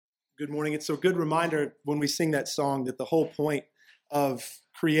Good morning. It's a good reminder when we sing that song that the whole point of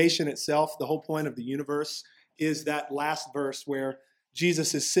creation itself, the whole point of the universe, is that last verse where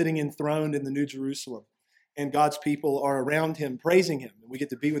Jesus is sitting enthroned in the New Jerusalem and God's people are around him, praising him, and we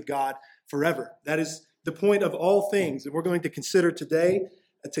get to be with God forever. That is the point of all things. And we're going to consider today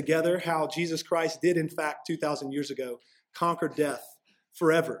together how Jesus Christ did, in fact, 2,000 years ago, conquer death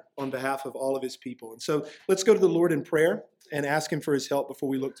forever on behalf of all of his people. And so let's go to the Lord in prayer and ask him for his help before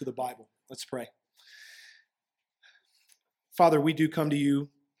we look to the Bible. Let's pray. Father, we do come to you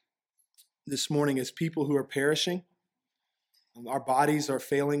this morning as people who are perishing. Our bodies are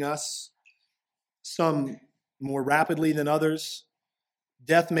failing us, some more rapidly than others.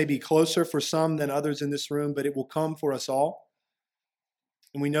 Death may be closer for some than others in this room, but it will come for us all.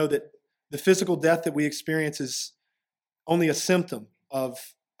 And we know that the physical death that we experience is only a symptom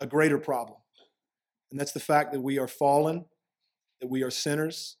of a greater problem. And that's the fact that we are fallen, that we are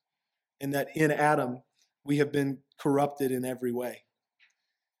sinners, and that in Adam we have been corrupted in every way.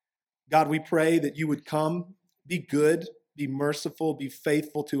 God, we pray that you would come, be good, be merciful, be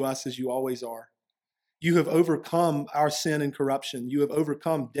faithful to us as you always are. You have overcome our sin and corruption. You have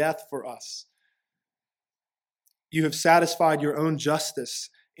overcome death for us. You have satisfied your own justice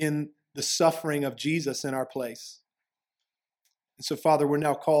in the suffering of Jesus in our place. And so, Father, we're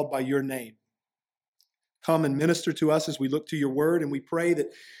now called by your name. Come and minister to us as we look to your word, and we pray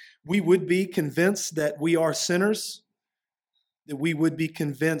that we would be convinced that we are sinners, that we would be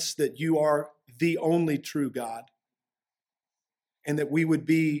convinced that you are the only true God, and that we would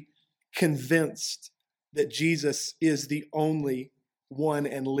be convinced that Jesus is the only one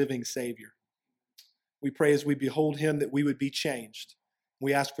and living Savior. We pray as we behold him that we would be changed.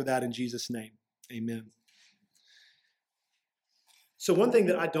 We ask for that in Jesus' name. Amen. So one thing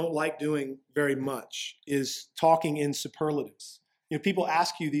that I don't like doing very much is talking in superlatives. You know, people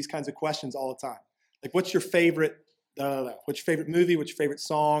ask you these kinds of questions all the time. Like, what's your favorite, what's your favorite movie? What's your favorite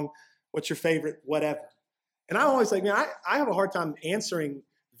song? What's your favorite whatever? And I'm always like, man, I have a hard time answering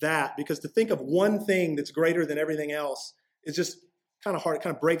that because to think of one thing that's greater than everything else is just kind of hard. It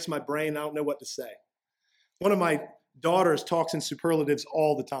kind of breaks my brain. I don't know what to say. One of my daughters talks in superlatives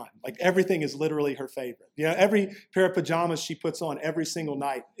all the time. Like everything is literally her favorite. You know, every pair of pajamas she puts on every single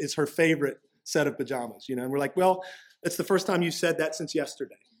night is her favorite set of pajamas. You know, and we're like, well, it's the first time you said that since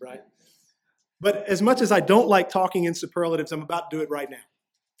yesterday, right? But as much as I don't like talking in superlatives, I'm about to do it right now.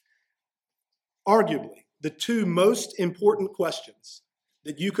 Arguably, the two most important questions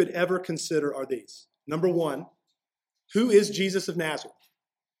that you could ever consider are these. Number one, who is Jesus of Nazareth?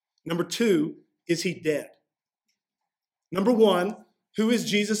 Number two, is he dead? Number one, who is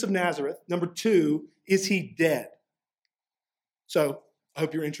Jesus of Nazareth? Number two, is he dead? So I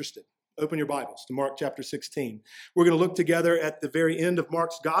hope you're interested. Open your Bibles to Mark chapter 16. We're going to look together at the very end of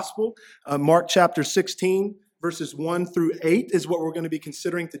Mark's gospel. Mark chapter 16, verses 1 through 8 is what we're going to be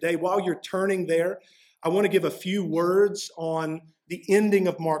considering today. While you're turning there, I want to give a few words on the ending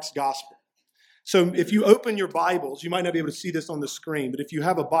of Mark's gospel. So if you open your Bibles, you might not be able to see this on the screen, but if you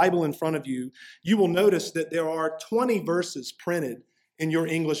have a Bible in front of you, you will notice that there are 20 verses printed in your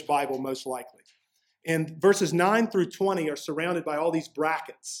English Bible, most likely. And verses 9 through 20 are surrounded by all these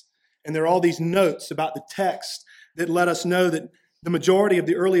brackets. And there are all these notes about the text that let us know that the majority of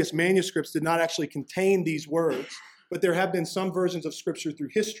the earliest manuscripts did not actually contain these words, but there have been some versions of Scripture through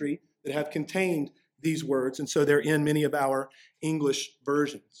history that have contained these words, and so they're in many of our English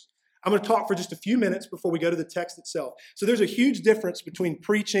versions. I'm going to talk for just a few minutes before we go to the text itself. So there's a huge difference between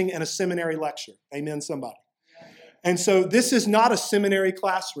preaching and a seminary lecture. Amen, somebody. And so this is not a seminary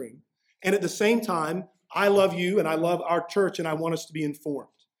classroom. And at the same time, I love you and I love our church and I want us to be informed.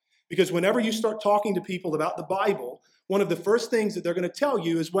 Because whenever you start talking to people about the Bible, one of the first things that they're going to tell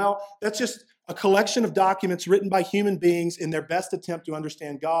you is, well, that's just a collection of documents written by human beings in their best attempt to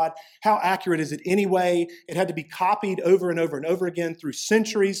understand God. How accurate is it anyway? It had to be copied over and over and over again through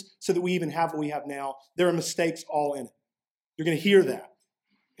centuries so that we even have what we have now. There are mistakes all in it. You're going to hear that.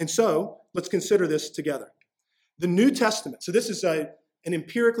 And so let's consider this together. The New Testament, so this is an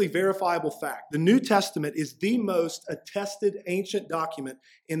empirically verifiable fact. The New Testament is the most attested ancient document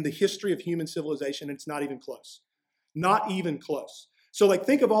in the history of human civilization, and it's not even close. Not even close. So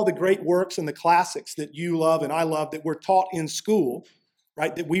think of all the great works and the classics that you love and I love that we're taught in school,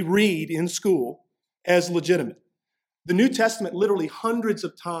 right, that we read in school as legitimate. The New Testament, literally hundreds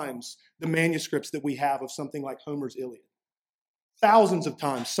of times the manuscripts that we have of something like Homer's Iliad. Thousands of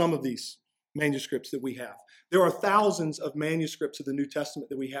times some of these manuscripts that we have. There are thousands of manuscripts of the New Testament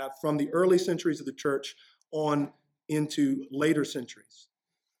that we have from the early centuries of the church on into later centuries.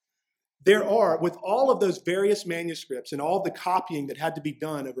 There are, with all of those various manuscripts and all the copying that had to be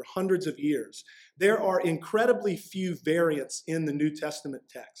done over hundreds of years, there are incredibly few variants in the New Testament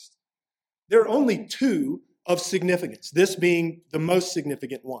text. There are only two of significance, this being the most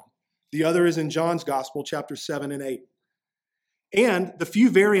significant one. The other is in John's Gospel, chapters 7 and 8. And the few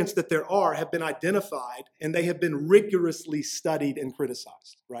variants that there are have been identified and they have been rigorously studied and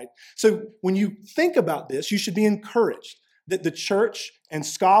criticized, right? So when you think about this, you should be encouraged that the church and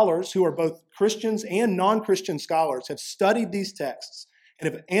scholars who are both Christians and non-Christian scholars have studied these texts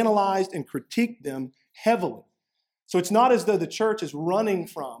and have analyzed and critiqued them heavily. So it's not as though the church is running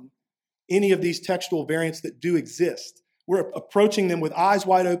from any of these textual variants that do exist. We're approaching them with eyes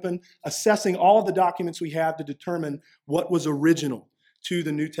wide open, assessing all of the documents we have to determine what was original to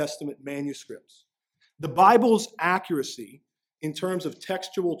the New Testament manuscripts. The Bible's accuracy in terms of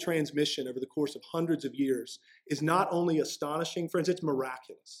textual transmission over the course of hundreds of years is not only astonishing, friends, it's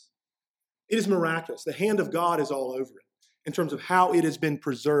miraculous. It is miraculous. The hand of God is all over it in terms of how it has been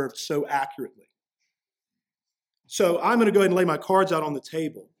preserved so accurately. So I'm going to go ahead and lay my cards out on the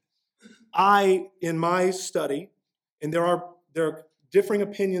table. In my study, and there are differing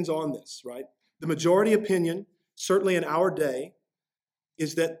opinions on this, right? The majority opinion, certainly in our day,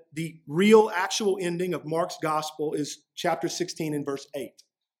 is that the real actual ending of Mark's gospel is chapter 16 and verse 8,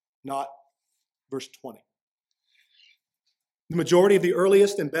 not verse 20. The majority of the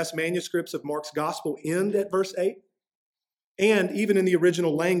earliest and best manuscripts of Mark's gospel end at verse 8. And even in the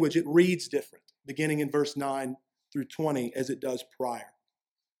original language, it reads different, beginning in verse 9 through 20 as it does prior.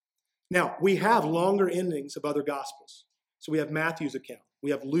 Now, we have longer endings of other gospels. So we have Matthew's account,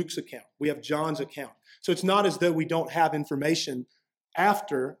 we have Luke's account, we have John's account. So it's not as though we don't have information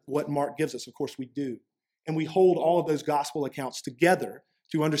after what Mark gives us. Of course, we do. And we hold all of those gospel accounts together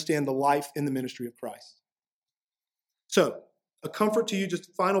to understand the life and the ministry of Christ. So, a comfort to you, just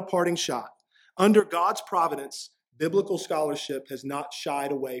a final parting shot. Under God's providence, biblical scholarship has not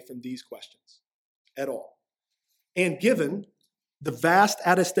shied away from these questions at all. And given the vast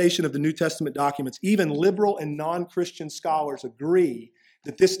attestation of the New Testament documents, even liberal and non-Christian scholars agree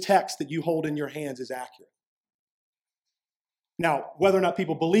that this text that you hold in your hands is accurate. Now, whether or not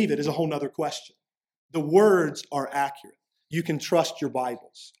people believe it is a whole other question. The words are accurate. You can trust your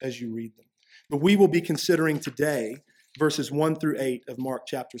Bibles as you read them. But we will be considering today verses 1 through 8 of Mark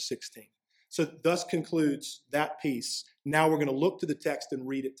chapter 16. So thus concludes that piece. Now we're going to look to the text and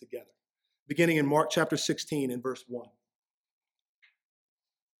read it together, beginning in Mark chapter 16 and verse 1.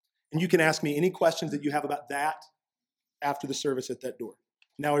 And you can ask me any questions that you have about that after the service at that door.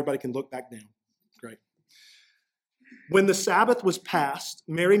 Now everybody can look back down. Great. When the Sabbath was past,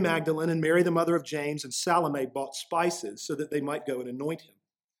 Mary Magdalene and Mary, the mother of James, and Salome bought spices so that they might go and anoint him.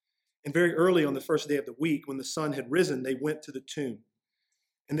 And very early on the first day of the week, when the sun had risen, they went to the tomb.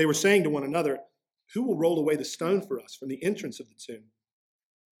 And they were saying to one another, "Who will roll away the stone for us from the entrance of the tomb?"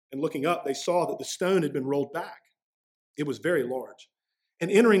 And looking up, they saw that the stone had been rolled back. It was very large. And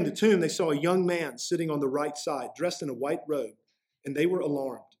entering the tomb, they saw a young man sitting on the right side, dressed in a white robe, and they were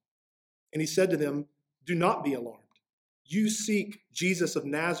alarmed. And he said to them, "Do not be alarmed. You seek Jesus of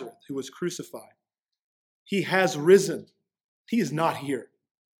Nazareth, who was crucified. He has risen. He is not here.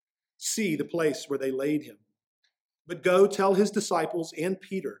 See the place where they laid him. But go tell his disciples and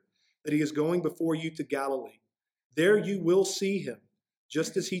Peter that he is going before you to Galilee. There you will see him,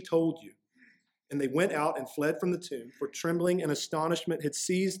 just as he told you." And they went out and fled from the tomb, for trembling and astonishment had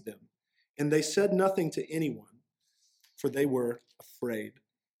seized them. And they said nothing to anyone, for they were afraid.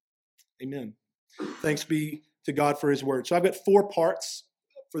 Amen. Thanks be to God for his word. So I've got 4 parts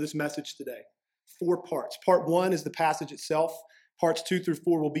for this message today. 4 parts. Part 1 is the passage itself. Parts 2 through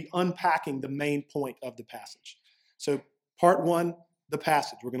 4 will be unpacking the main point of the passage. So part 1, the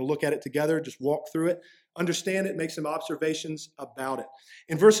passage. We're going to look at it together, just walk through it, understand it, make some observations about it.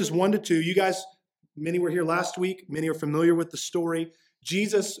 In verses 1 to 2, you guys, many were here last week, many are familiar with the story.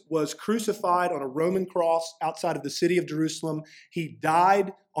 Jesus was crucified on a Roman cross outside of the city of Jerusalem. He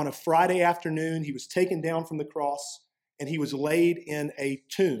died on a Friday afternoon. He was taken down from the cross, and he was laid in a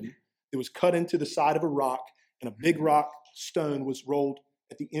tomb that was cut into the side of a rock, and a big rock stone was rolled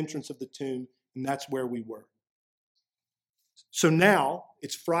at the entrance of the tomb, and that's where we were. So now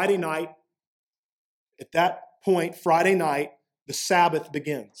it's Friday night. At that point, Friday night, the Sabbath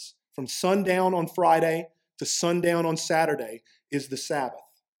begins. From sundown on Friday to sundown on Saturday is the Sabbath.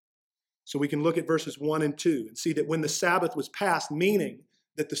 So we can look at verses 1 and 2 and see that when the Sabbath was past, meaning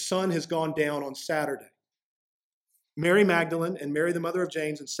that the sun has gone down on Saturday. Mary Magdalene and Mary, the mother of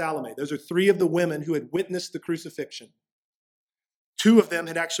James, and Salome, those are 3 of the women who had witnessed the crucifixion. 2 of them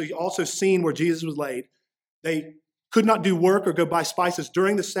had actually also seen where Jesus was laid. They could not do work or go buy spices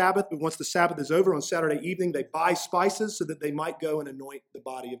during the Sabbath, but once the Sabbath is over on Saturday evening, they buy spices so that they might go and anoint the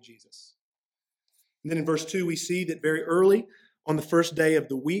body of Jesus. And then in verse 2, we see that very early on the first day of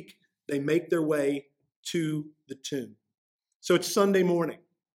the week, they make their way to the tomb. So it's Sunday morning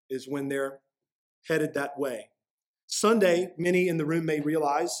is when they're headed that way. Sunday, many in the room may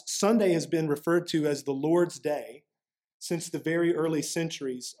realize, Sunday has been referred to as the Lord's Day since the very early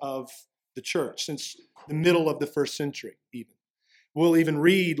centuries of the church, since the middle of the first century even. We'll even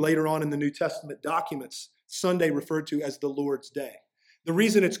read later on in the New Testament documents, Sunday referred to as the Lord's Day. The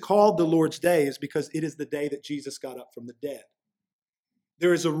reason it's called the Lord's Day is because it is the day that Jesus got up from the dead.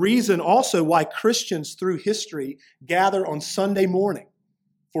 There is a reason also why Christians through history gather on Sunday morning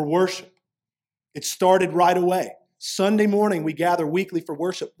for worship. It started right away. Sunday morning, we gather weekly for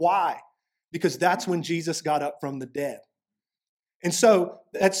worship. Why? Because that's when Jesus got up from the dead. And so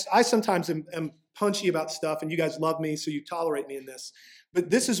I sometimes am punchy about stuff, and you guys love me, so you tolerate me in this. But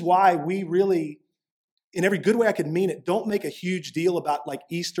this is why we really, in every good way I could mean it, don't make a huge deal about like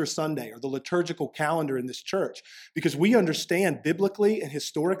Easter Sunday or the liturgical calendar in this church, because we understand biblically and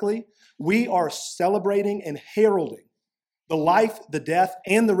historically, we are celebrating and heralding the life, the death,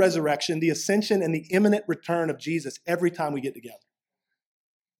 and the resurrection, the ascension, and the imminent return of Jesus every time we get together.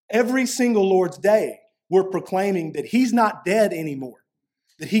 Every single Lord's Day, we're proclaiming that he's not dead anymore,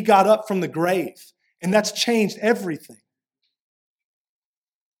 that he got up from the grave, and that's changed everything.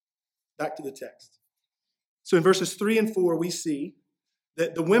 Back to the text. So in verses 3 and 4, we see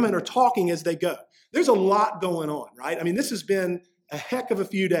that the women are talking as they go. There's a lot going on, right? I mean, this has been a heck of a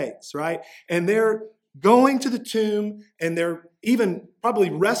few days, right? And they're going to the tomb, and they're even probably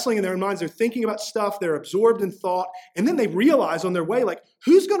wrestling in their minds. They're thinking about stuff. They're absorbed in thought. And then they realize on their way, like,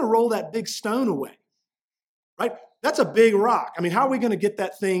 who's going to roll that big stone away? Right? That's a big rock. I mean, how are we going to get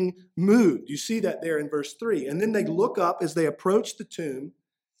that thing moved? You see that there in verse 3. And then they look up as they approach the tomb,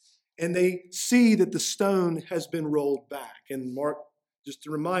 and they see that the stone has been rolled back. And Mark, just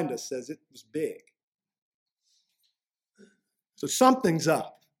to remind us, says it was big. So something's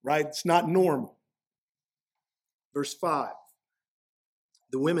up, right? It's not normal. Verse 5.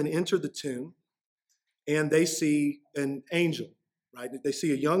 The women enter the tomb, and they see an angel, right? They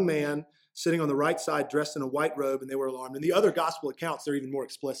see a young man sitting on the right side dressed in a white robe, and they were alarmed. In the other gospel accounts, they're even more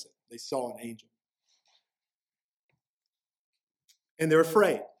explicit. They saw an angel. And they're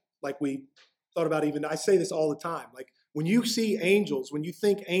afraid. Like we thought about even, I say this all the time. Like when you see angels, when you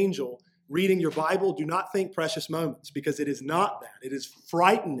think angel, reading your Bible, do not think precious moments, because it is not that. It is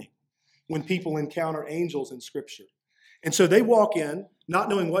frightening when people encounter angels in Scripture. And so they walk in, not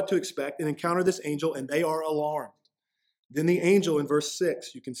knowing what to expect, and encounter this angel, and they are alarmed. Then the angel in verse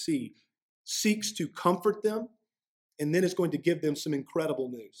 6, you can see, seeks to comfort them, and then is going to give them some incredible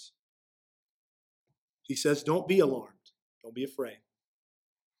news. He says, don't be alarmed. Don't be afraid.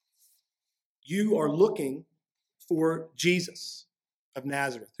 You are looking for Jesus of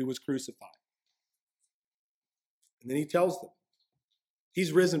Nazareth, who was crucified. And then he tells them,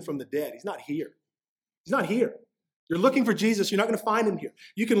 he's risen from the dead. He's not here. He's not here. You're looking for Jesus. You're not going to find him here.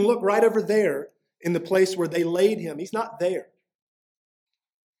 You can look right over there in the place where they laid him. He's not there.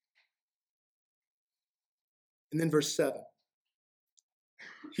 And then verse 7,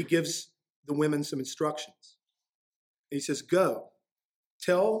 he gives the women some instructions. And he says, go,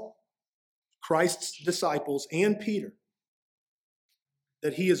 tell Christ's disciples and Peter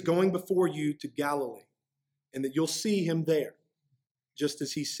that he is going before you to Galilee, and that you'll see him there, just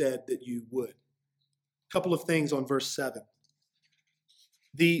as he said that you would. A couple of things on verse 7.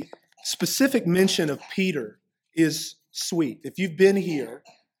 The specific mention of Peter is sweet. If you've been here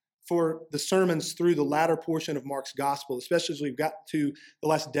for the sermons through the latter portion of Mark's gospel, especially as we've got to the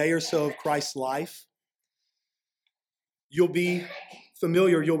last day or so of Christ's life, you'll be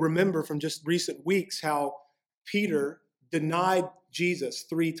familiar, you'll remember from just recent weeks how Peter denied Jesus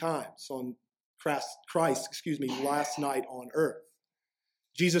 3 times on Christ, last night on earth.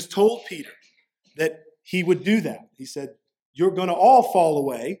 Jesus told Peter that he would do that. He said, you're going to all fall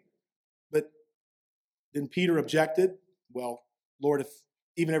away. But then Peter objected. Well, Lord, if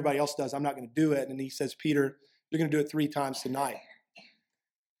even everybody else does, I'm not going to do it. And he says, Peter, you're going to do it 3 times tonight.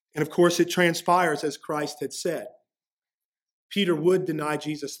 And of course, it transpires as Christ had said. Peter would deny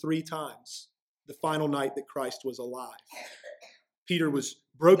Jesus 3 times the final night that Christ was alive. Peter was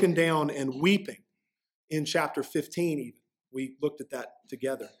broken down and weeping in chapter 15 even. We looked at that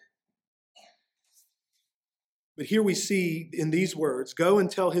together. But here we see in these words, go and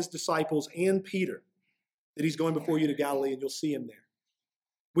tell his disciples and Peter that he's going before you to Galilee, and you'll see him there.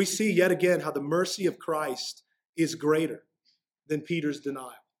 We see yet again how the mercy of Christ is greater than Peter's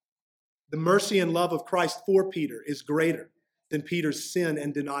denial. The mercy and love of Christ for Peter is greater than Peter's sin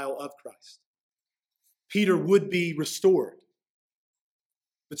and denial of Christ. Peter would be restored.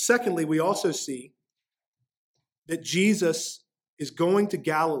 But secondly, we also see that Jesus is going to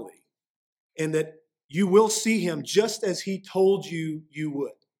Galilee and that you will see him just as he told you you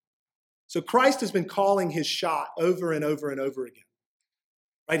would. So Christ has been calling his shot over and over and over again.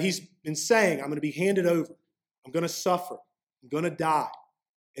 Right? He's been saying, I'm going to be handed over. I'm going to suffer. I'm going to die.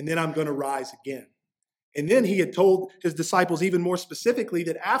 And then I'm going to rise again. And then he had told his disciples even more specifically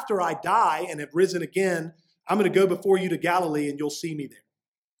that after I die and have risen again, I'm going to go before you to Galilee and you'll see me there.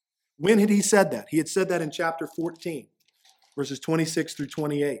 When had he said that? He had said that in chapter 14, verses 26 through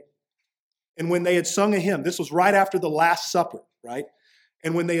 28. And when they had sung a hymn, this was right after the Last Supper, right?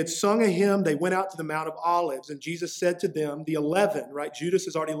 And when they had sung a hymn, they went out to the Mount of Olives, and Jesus said to them, the 11, right? Judas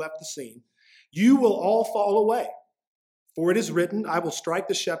has already left the scene. You will all fall away. For it is written, I will strike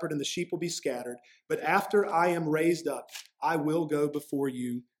the shepherd and the sheep will be scattered. But after I am raised up, I will go before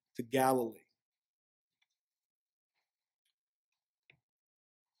you to Galilee.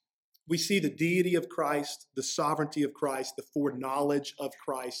 We see the deity of Christ, the sovereignty of Christ, the foreknowledge of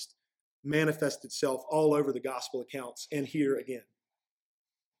Christ manifest itself all over the gospel accounts and here again.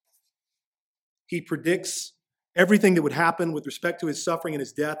 He predicts everything that would happen with respect to his suffering and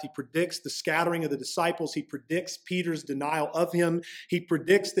his death. He predicts the scattering of the disciples. He predicts Peter's denial of him. He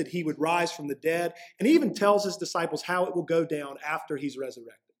predicts that he would rise from the dead. And he even tells his disciples how it will go down after he's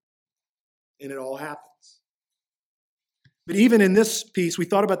resurrected. And it all happens. But even in this piece, we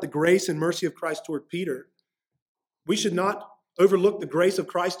thought about the grace and mercy of Christ toward Peter. We should not overlook the grace of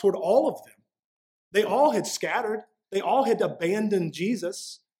Christ toward all of them. They all had scattered. They all had abandoned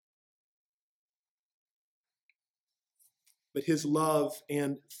Jesus. But his love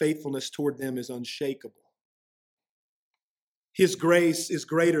and faithfulness toward them is unshakable. His grace is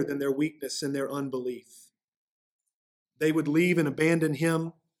greater than their weakness and their unbelief. They would leave and abandon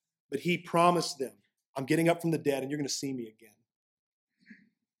him, but he promised them, I'm getting up from the dead and you're going to see me again.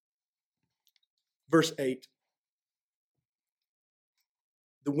 Verse 8.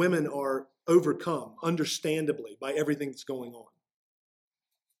 The women are overcome, understandably, by everything that's going on.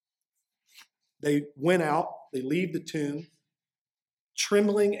 They went out, they leave the tomb.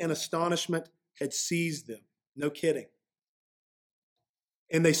 Trembling and astonishment had seized them. No kidding.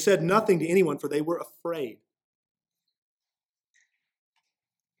 And they said nothing to anyone, for they were afraid.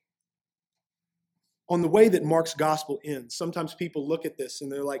 On the way that Mark's gospel ends, sometimes people look at this and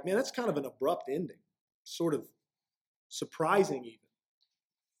they're like, man, that's kind of an abrupt ending. Sort of surprising even.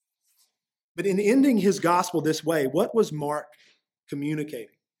 But in ending his gospel this way, what was Mark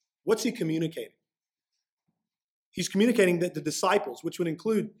communicating? What's he communicating? He's communicating that the disciples, which would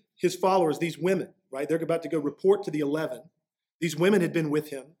include his followers, these women, right? They're about to go report to the 11. These women had been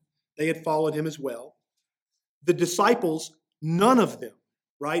with him. They had followed him as well. The disciples, none of them,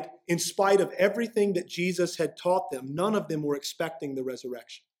 right? In spite of everything that Jesus had taught them, none of them were expecting the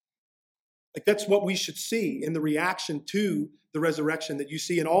resurrection. Like that's what we should see in the reaction to the resurrection that you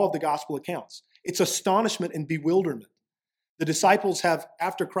see in all of the gospel accounts. It's astonishment and bewilderment. The disciples have,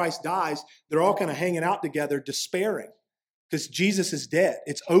 after Christ dies, they're all kind of hanging out together, despairing because Jesus is dead.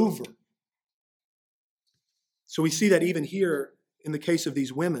 It's over. So we see that even here in the case of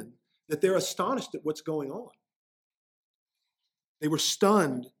these women, that they're astonished at what's going on. They were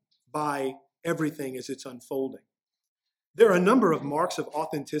stunned by everything as it's unfolding. There are a number of marks of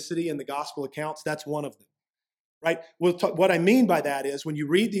authenticity in the gospel accounts. That's one of them, right? What I mean by that is when you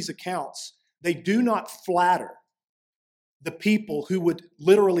read these accounts, they do not flatter the people who would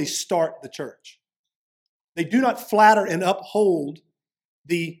literally start the church. They do not flatter and uphold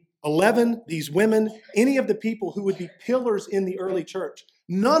the 11, these women, any of the people who would be pillars in the early church.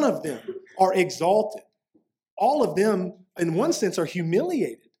 None of them are exalted. All of them, in one sense, are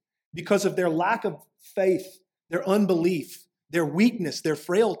humiliated because of their lack of faith, their unbelief, their weakness, their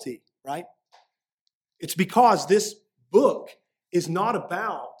frailty, right? It's because this book is not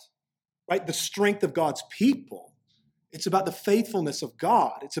about, right, the strength of God's people. It's about the faithfulness of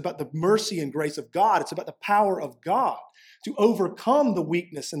God. It's about the mercy and grace of God. It's about the power of God to overcome the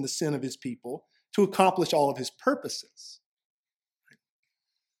weakness and the sin of his people to accomplish all of his purposes.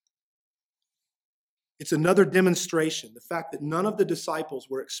 It's another demonstration, the fact that none of the disciples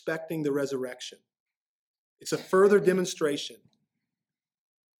were expecting the resurrection. It's a further demonstration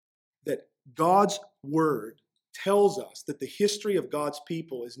that God's word tells us that the history of God's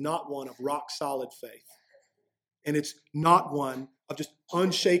people is not one of rock-solid faith. And it's not one of just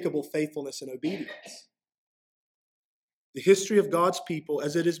unshakable faithfulness and obedience. The history of God's people,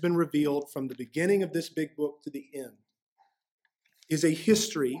 as it has been revealed from the beginning of this big book to the end, is a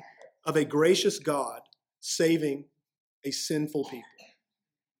history of a gracious God saving a sinful people.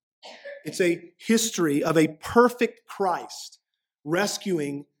 It's a history of a perfect Christ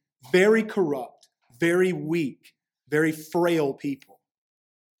rescuing very corrupt, very weak, very frail people.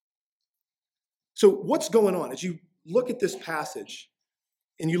 So what's going on? As you look at this passage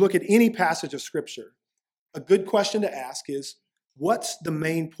and you look at any passage of Scripture, a good question to ask is, what's the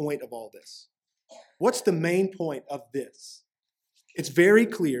main point of all this? What's the main point of this? It's very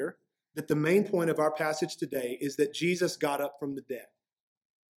clear that the main point of our passage today is that Jesus got up from the dead.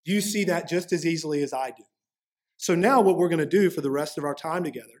 You see that just as easily as I do. So now what we're going to do for the rest of our time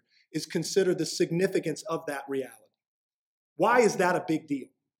together is consider the significance of that reality. Why is that a big deal,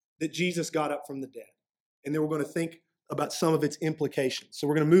 that Jesus got up from the dead? And then we're going to think about some of its implications. So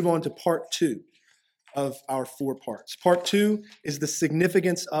we're going to move on to part 2 of our 4 parts. Part 2 is the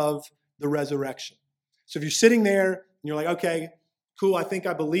significance of the resurrection. So if you're sitting there and you're like, okay, cool, I think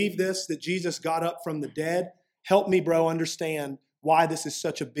I believe this, that Jesus got up from the dead. Help me, bro, understand why this is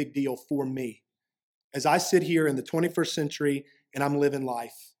such a big deal for me. As I sit here in the 21st century and I'm living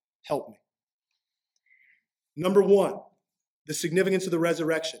life, help me. Number 1, the significance of the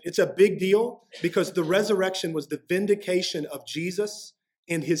resurrection. It's a big deal because the resurrection was the vindication of Jesus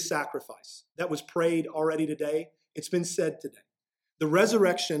and his sacrifice. That was prayed already today. It's been said today. The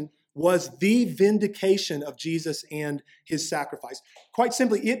resurrection was the vindication of Jesus and his sacrifice. Quite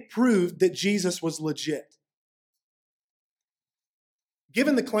simply, it proved that Jesus was legit.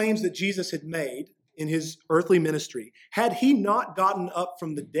 Given the claims that Jesus had made in his earthly ministry, had he not gotten up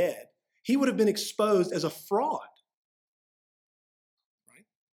from the dead, he would have been exposed as a fraud. Right?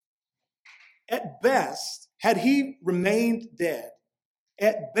 At best, had he remained dead,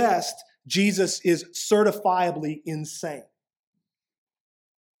 at best, Jesus is certifiably insane.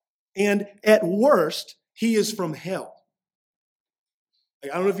 And at worst, he is from hell. I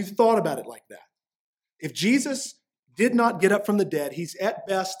don't know if you've thought about it like that. If Jesus did not get up from the dead, he's at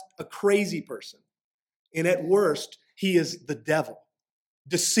best a crazy person. And at worst, he is the devil,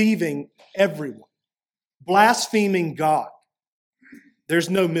 deceiving everyone, blaspheming God. There's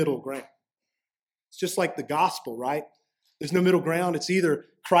no middle ground. It's just like the gospel, right? There's no middle ground. It's either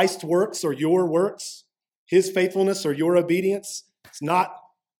Christ's works or your works, his faithfulness or your obedience. It's not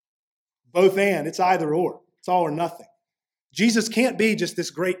both and, it's either or. It's all or nothing. Jesus can't be just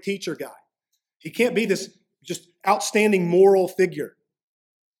this great teacher guy. He can't be this just outstanding moral figure.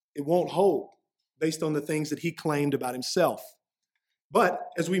 It won't hold based on the things that he claimed about himself. But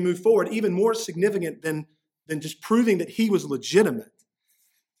as we move forward, even more significant than just proving that he was legitimate,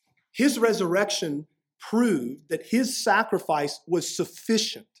 his resurrection proved that his sacrifice was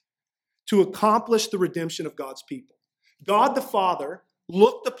sufficient to accomplish the redemption of God's people. God the Father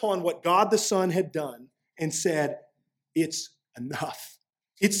looked upon what God the Son had done and said, it's enough.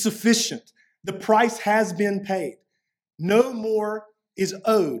 It's sufficient. The price has been paid. No more is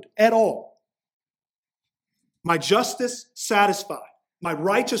owed at all. My justice satisfied. My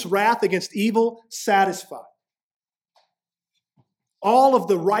righteous wrath against evil satisfied. All of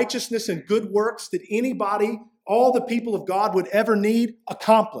the righteousness and good works that anybody, all the people of God would ever need,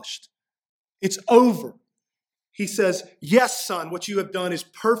 accomplished. It's over. He says, yes, son, what you have done is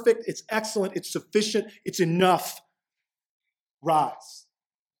perfect, it's excellent, it's sufficient, it's enough. Rise.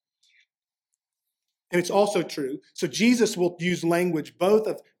 And it's also true. So Jesus will use language both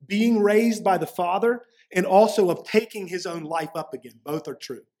of being raised by the Father and also of taking his own life up again. Both are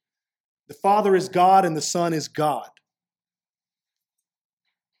true. The Father is God and the Son is God.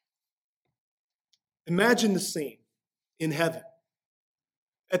 Imagine the scene in heaven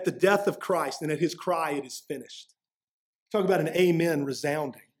at the death of Christ and at his cry, it is finished. Talk about an amen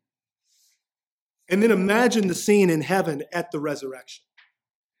resounding. And then imagine the scene in heaven at the resurrection.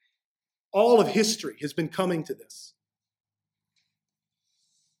 All of history has been coming to this.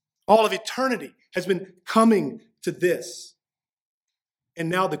 All of eternity has been coming to this. And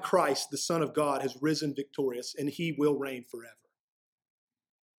now the Christ, the Son of God, has risen victorious, and he will reign forever.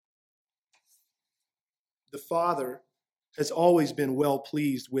 The Father has always been well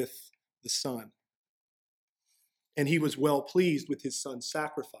pleased with the Son. And he was well pleased with his Son's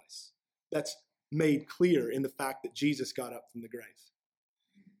sacrifice. That's made clear in the fact that Jesus got up from the grave.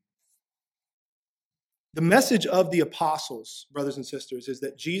 The message of the apostles, brothers and sisters, is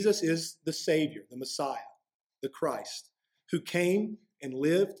that Jesus is the Savior, the Messiah, the Christ, who came and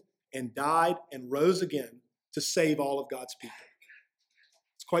lived and died and rose again to save all of God's people.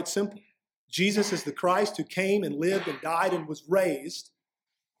 It's quite simple. Jesus is the Christ who came and lived and died and was raised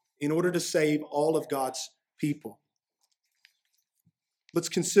in order to save all of God's people. Let's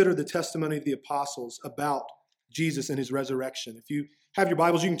consider the testimony of the apostles about Jesus and his resurrection. If you have your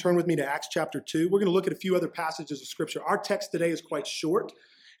Bibles, you can turn with me to Acts chapter 2. We're going to look at a few other passages of Scripture. Our text today is quite short,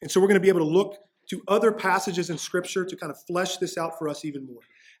 and so we're going to be able to look to other passages in Scripture to kind of flesh this out for us even more.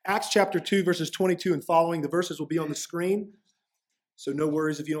 Acts chapter 2, verses 22 and following. The verses will be on the screen, so no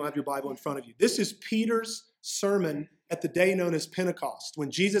worries if you don't have your Bible in front of you. This is Peter's sermon at the day known as Pentecost,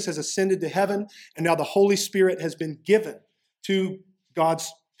 when Jesus has ascended to heaven, and now the Holy Spirit has been given to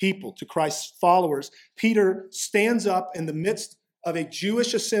God's people, to Christ's followers. Peter stands up in the midst of a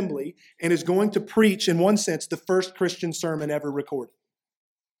Jewish assembly and is going to preach, in one sense, the first Christian sermon ever recorded.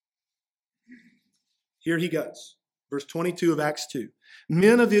 Here he goes. Verse 22 of Acts 2.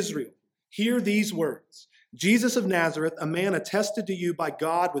 Men of Israel, hear these words. Jesus of Nazareth, a man attested to you by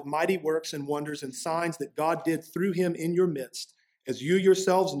God with mighty works and wonders and signs that God did through him in your midst, as you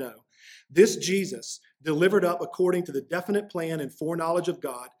yourselves know. This Jesus, delivered up according to the definite plan and foreknowledge of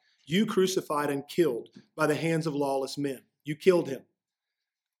God, you crucified and killed by the hands of lawless men. You killed him.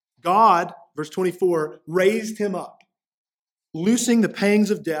 God, verse 24, raised him up, loosing the pangs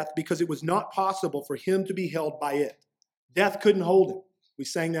of death because it was not possible for him to be held by it. Death couldn't hold him. We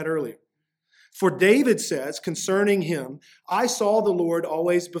sang that earlier. For David says concerning him, I saw the Lord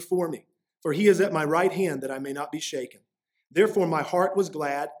always before me, for he is at my right hand that I may not be shaken. Therefore my heart was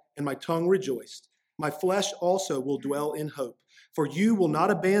glad and my tongue rejoiced. My flesh also will dwell in hope, for you will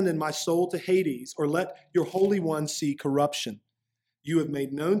not abandon my soul to Hades or let your Holy One see corruption. You have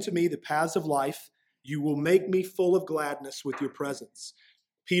made known to me the paths of life. You will make me full of gladness with your presence.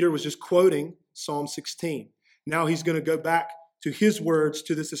 Peter was just quoting Psalm 16. Now he's going to go back to his words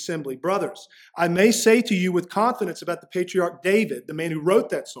to this assembly. Brothers, I may say to you with confidence about the patriarch David, the man who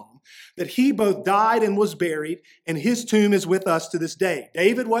wrote that psalm, that he both died and was buried, and his tomb is with us to this day.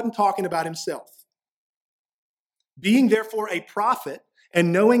 David wasn't talking about himself. Being therefore a prophet,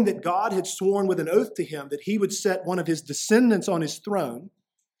 and knowing that God had sworn with an oath to him that he would set one of his descendants on his throne,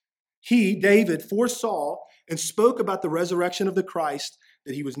 he, David, foresaw and spoke about the resurrection of the Christ,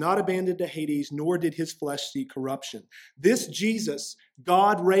 that he was not abandoned to Hades, nor did his flesh see corruption. This Jesus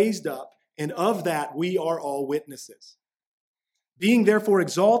God raised up, and of that we are all witnesses. Being therefore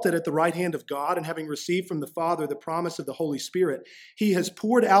exalted at the right hand of God, and having received from the Father the promise of the Holy Spirit, he has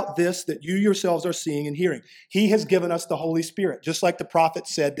poured out this that you yourselves are seeing and hearing. He has given us the Holy Spirit, just like the prophet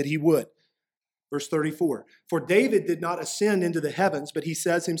said that he would. Verse 34, for David did not ascend into the heavens, but he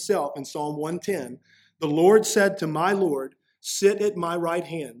says himself in Psalm 110, the Lord said to my Lord, sit at my right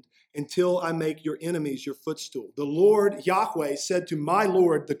hand until I make your enemies your footstool. The Lord, Yahweh, said to my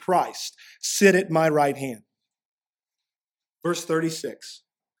Lord, the Christ, sit at my right hand. Verse 36,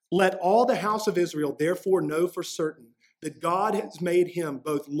 let all the house of Israel therefore know for certain that God has made him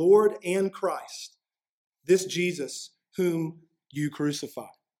both Lord and Christ, this Jesus whom you crucified.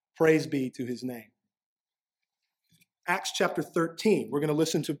 Praise be to his name. Acts chapter 13, we're going to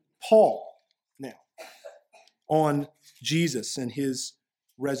listen to Paul now on Jesus and his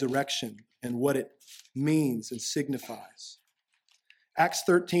resurrection and what it means and signifies. Acts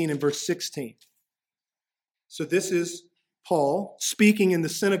 13 and verse 16. So this is Paul speaking in the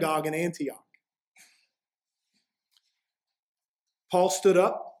synagogue in Antioch. Paul stood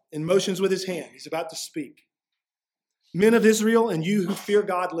up and motions with his hand. He's about to speak. Men of Israel, and you who fear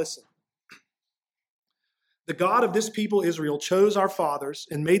God, listen. The God of this people, Israel, chose our fathers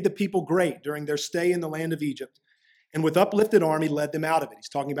and made the people great during their stay in the land of Egypt, and with uplifted arm, he led them out of it. He's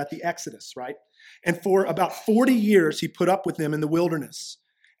talking about the Exodus, right? And for about 40 years, he put up with them in the wilderness.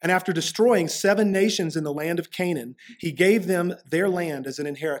 And after destroying 7 nations in the land of Canaan, he gave them their land as an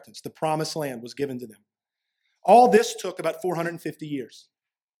inheritance. The promised land was given to them. All this took about 450 years.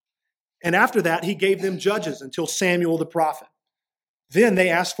 And after that, he gave them judges until Samuel the prophet. Then they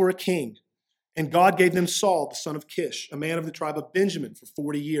asked for a king, and God gave them Saul, the son of Kish, a man of the tribe of Benjamin, for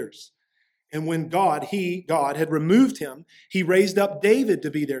 40 years. And when God had removed him, he raised up David to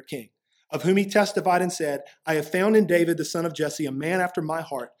be their king, of whom he testified and said, I have found in David, the son of Jesse, a man after my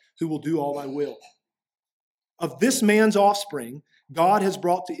heart, who will do all my will. Of this man's offspring, God has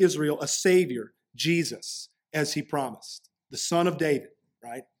brought to Israel a Savior, Jesus, as he promised, the son of David,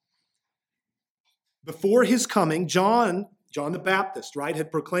 right? Before his coming, John the Baptist, right,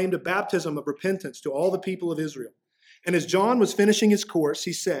 had proclaimed a baptism of repentance to all the people of Israel. And as John was finishing his course,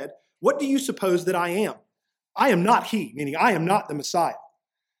 he said, what do you suppose that I am? I am not he, meaning I am not the Messiah.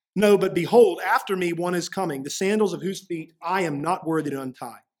 No, but behold, after me one is coming, the sandals of whose feet I am not worthy to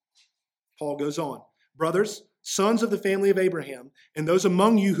untie. Paul goes on, brothers, sons of the family of Abraham, and those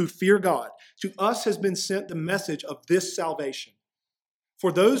among you who fear God, to us has been sent the message of this salvation.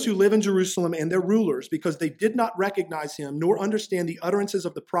 For those who live in Jerusalem and their rulers, because they did not recognize him nor understand the utterances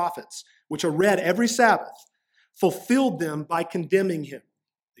of the prophets, which are read every Sabbath, fulfilled them by condemning him.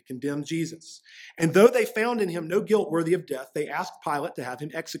 They condemned Jesus. And though they found in him no guilt worthy of death, they asked Pilate to have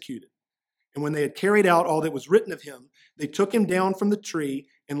him executed. And when they had carried out all that was written of him, they took him down from the tree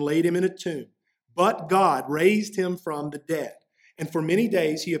and laid him in a tomb. But God raised him from the dead. And for many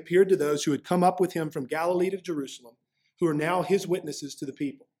days he appeared to those who had come up with him from Galilee to Jerusalem, who are now his witnesses to the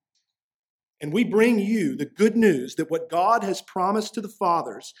people. And we bring you the good news that what God has promised to the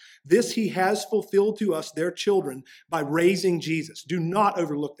fathers, this he has fulfilled to us, their children, by raising Jesus. Do not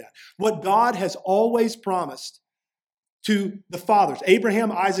overlook that. What God has always promised to the fathers,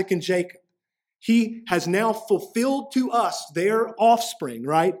 Abraham, Isaac, and Jacob, he has now fulfilled to us, their offspring,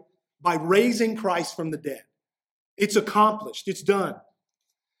 right, by raising Christ from the dead. It's accomplished. It's done.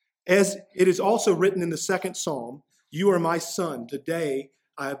 As it is also written in the second Psalm, you are my son. Today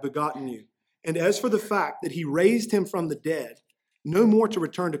I have begotten you. And as for the fact that he raised him from the dead, no more to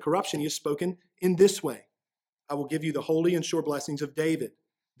return to corruption, he has spoken in this way. I will give you the holy and sure blessings of David.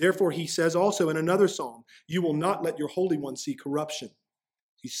 Therefore, he says also in another psalm, you will not let your Holy One see corruption.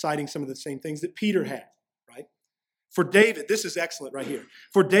 He's citing some of the same things that Peter had, right? For David, this is excellent right here.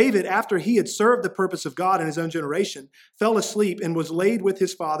 For David, after he had served the purpose of God in his own generation, fell asleep and was laid with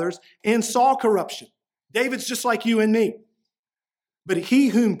his fathers and saw corruption. David's just like you and me. But he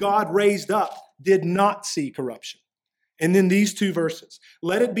whom God raised up did not see corruption. And then these two verses.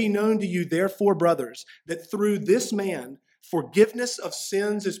 Let it be known to you, therefore, brothers, that through this man forgiveness of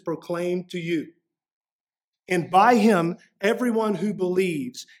sins is proclaimed to you. And by him, everyone who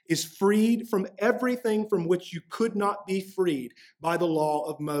believes is freed from everything from which you could not be freed by the law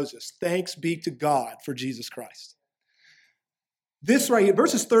of Moses. Thanks be to God for Jesus Christ. This right here,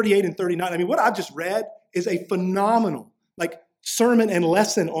 verses 38 and 39, I mean, what I've just read is a phenomenal, sermon and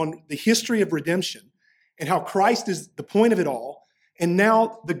lesson on the history of redemption and how Christ is the point of it all. And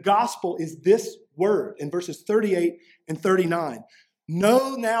now the gospel is this word in verses 38 and 39.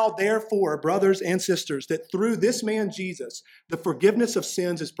 Know now, therefore, brothers and sisters, that through this man Jesus, the forgiveness of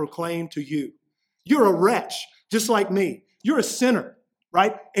sins is proclaimed to you. You're a wretch, just like me. You're a sinner,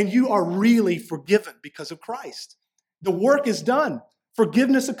 right? And you are really forgiven because of Christ. The work is done.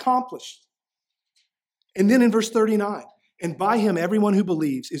 Forgiveness accomplished. And then in verse 39, and by him, everyone who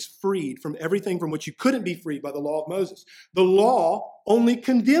believes is freed from everything from which you couldn't be freed by the law of Moses. The law only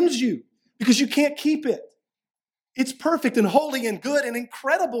condemns you because you can't keep it. It's perfect and holy and good and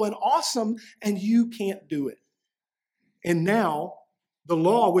incredible and awesome, and you can't do it. And now, the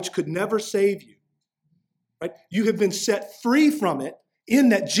law, which could never save you, right? You have been set free from it in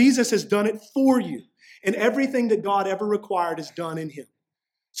that Jesus has done it for you. And everything that God ever required is done in him.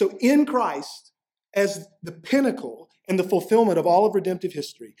 So in Christ, as the pinnacle and the fulfillment of all of redemptive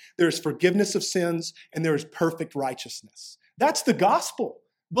history, there is forgiveness of sins and there is perfect righteousness. That's the gospel.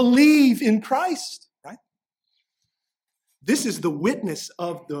 Believe in Christ, right? This is the witness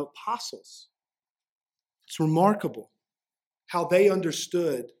of the apostles. It's remarkable how they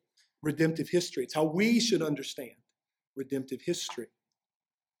understood redemptive history. It's how we should understand redemptive history.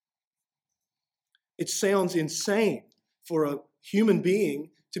 It sounds insane for a human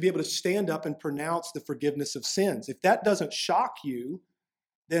being to be able to stand up and pronounce the forgiveness of sins. If that doesn't shock you,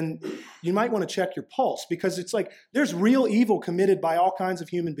 then you might want to check your pulse, because it's like there's real evil committed by all kinds of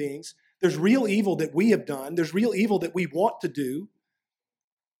human beings. There's real evil that we have done. There's real evil that we want to do.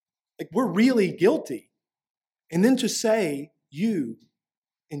 We're really guilty. And then to say, you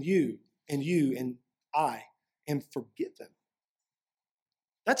and you and you and I am forgiven.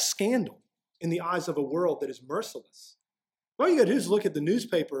 That's scandal in the eyes of a world that is merciless. All you got to do is look at the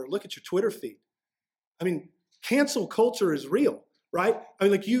newspaper, look at your Twitter feed. I mean, cancel culture is real, right? I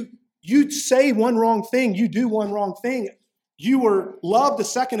mean, you say one wrong thing, you do one wrong thing. You were loved a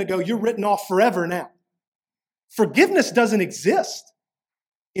second ago, you're written off forever now. Forgiveness doesn't exist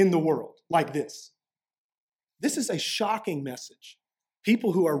in the world like this. This is a shocking message.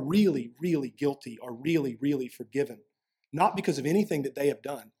 People who are really, really guilty are really, really forgiven, not because of anything that they have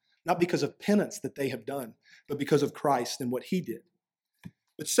done, not because of penance that they have done, but because of Christ and what he did.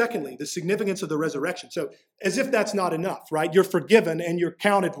 But secondly, the significance of the resurrection. So as if that's not enough, right? You're forgiven and you're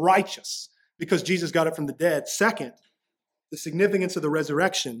counted righteous because Jesus got it from the dead. Second, the significance of the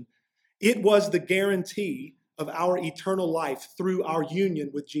resurrection. It was the guarantee of our eternal life through our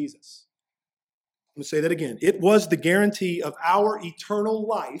union with Jesus. I'm going to say that again. It was the guarantee of our eternal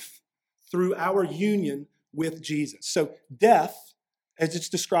life through our union with Jesus. So death, as it's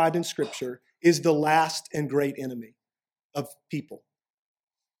described in Scripture, is the last and great enemy of people.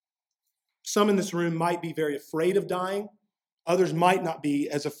 Some in this room might be very afraid of dying. Others might not be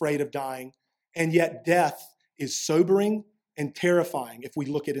as afraid of dying. And yet death is sobering and terrifying if we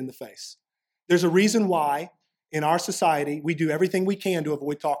look it in the face. There's a reason why in our society, we do everything we can to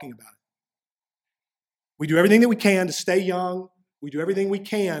avoid talking about it. We do everything that we can to stay young. We do everything we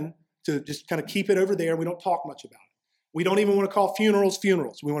can to just kind of keep it over there. We don't talk much about it. We don't even want to call funerals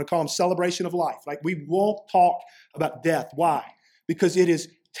funerals. We want to call them celebration of life. Like, we won't talk about death. Why? Because it is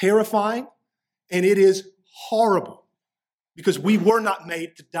terrifying and it is horrible. Because we were not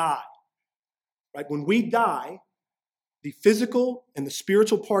made to die. Right? When we die, the physical and the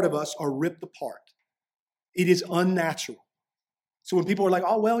spiritual part of us are ripped apart. It is unnatural. So when people are like,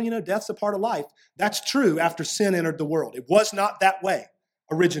 oh, well, death's a part of life. That's true after sin entered the world. It was not that way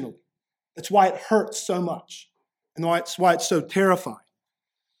originally. That's why it hurts so much. And that's why it's so terrifying.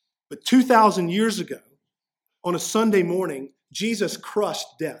 But 2,000 years ago, on a Sunday morning, Jesus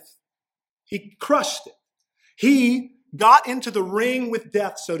crushed death. He crushed it. He got into the ring with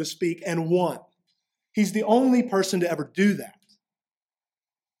death, so to speak, and won. He's the only person to ever do that.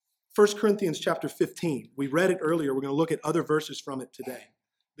 1 Corinthians chapter 15. We read it earlier. We're going to look at other verses from it today.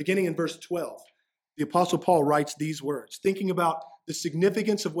 Beginning in verse 12, the Apostle Paul writes these words, thinking about the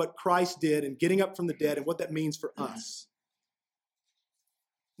significance of what Christ did and getting up from the dead and what that means for us.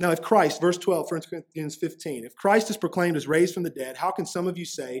 Now, if Christ, verse 12, 1 Corinthians 15, if Christ is proclaimed as raised from the dead, how can some of you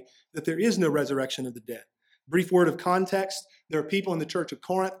say that there is no resurrection of the dead? Brief word of context. There are people in the church of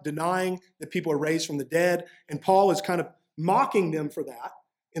Corinth denying that people are raised from the dead, and Paul is kind of mocking them for that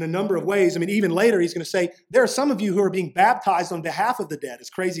in a number of ways. I mean, even later, he's going to say, there are some of you who are being baptized on behalf of the dead, as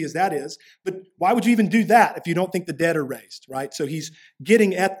crazy as that is. But why would you even do that if you don't think the dead are raised, right? So he's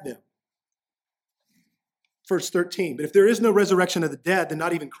getting at them. Verse 13, but if there is no resurrection of the dead, then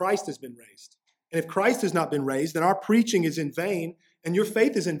not even Christ has been raised. And if Christ has not been raised, then our preaching is in vain and your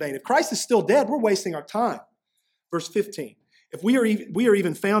faith is in vain. If Christ is still dead, we're wasting our time. Verse 15, if we are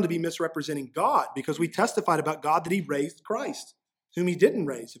even found to be misrepresenting God because we testified about God that he raised Christ, whom he didn't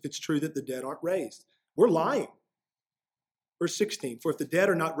raise, if it's true that the dead aren't raised. We're lying. Verse 16, for if the dead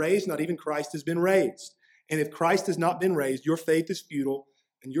are not raised, not even Christ has been raised. And if Christ has not been raised, your faith is futile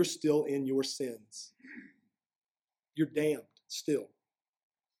and you're still in your sins. You're damned still.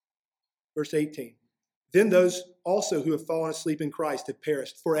 Verse 18, then those also who have fallen asleep in Christ have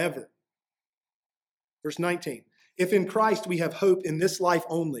perished forever. Verse 19, if in Christ we have hope in this life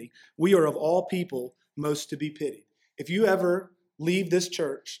only, we are of all people most to be pitied. If you ever leave this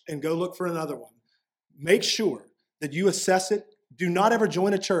church and go look for another one, make sure that you assess it. Do not ever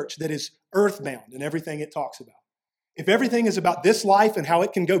join a church that is earthbound in everything it talks about. If everything is about this life and how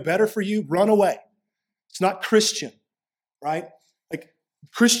it can go better for you, run away. It's not Christian, right? Like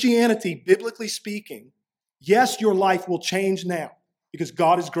Christianity, biblically speaking, yes, your life will change now because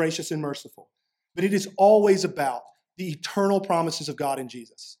God is gracious and merciful. But it is always about the eternal promises of God in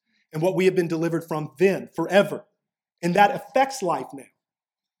Jesus and what we have been delivered from then, forever. And that affects life now.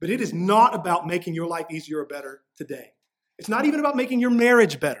 But it is not about making your life easier or better today. It's not even about making your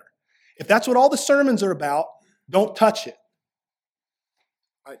marriage better. If that's what all the sermons are about, don't touch it.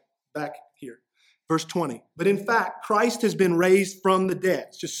 All right, back here. Verse 20. But in fact, Christ has been raised from the dead.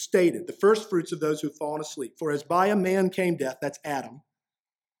 It's just stated, the first fruits of those who have fallen asleep. For as by a man came death, that's Adam.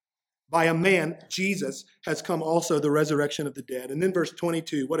 By a man, Jesus, has come also the resurrection of the dead. And then verse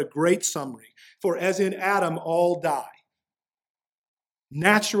 22, what a great summary. For as in Adam all die.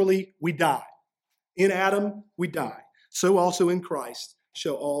 Naturally, we die. In Adam, we die. So also in Christ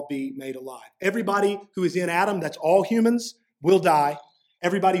shall all be made alive. Everybody who is in Adam, that's all humans, will die.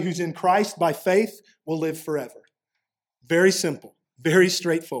 Everybody who's in Christ by faith will live forever. Very simple, very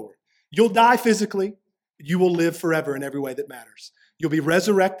straightforward. You'll die physically, you will live forever in every way that matters. You'll be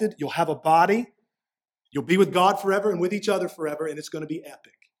resurrected, you'll have a body, you'll be with God forever and with each other forever, and it's going to be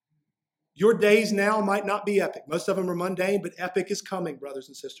epic. Your days now might not be epic. Most of them are mundane, but epic is coming, brothers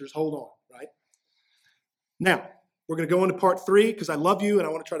and sisters. Hold on, right? Now, we're going to go into part 3 because I love you and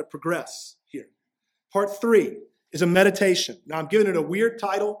I want to try to progress here. Part 3 is a meditation. Now, I'm giving it a weird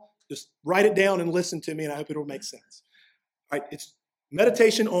title. Just write it down and listen to me, and I hope it will make sense. All right, it's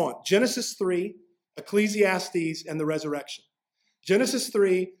meditation on Genesis 3, Ecclesiastes, and the resurrection. Genesis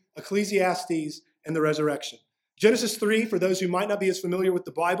 3, Ecclesiastes, and the resurrection. Genesis 3, for those who might not be as familiar with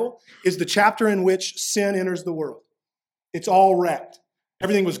the Bible, is the chapter in which sin enters the world. It's all wrecked.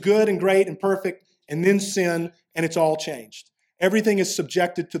 Everything was good and great and perfect, and then sin, and it's all changed. Everything is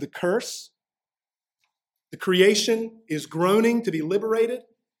subjected to the curse. The creation is groaning to be liberated,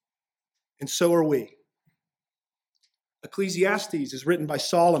 and so are we. Ecclesiastes is written by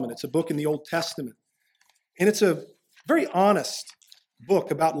Solomon. It's a book in the Old Testament, and it's a very honest book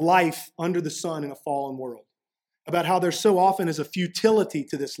about life under the sun in a fallen world, about how there so often is a futility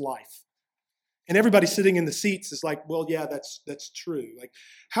to this life. And everybody sitting in the seats is like, well, yeah, that's true. Like,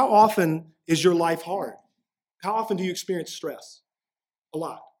 how often is your life hard? How often do you experience stress? A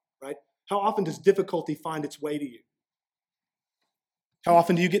lot, right? How often does difficulty find its way to you? How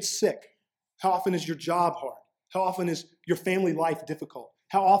often do you get sick? How often is your job hard? How often is your family life difficult?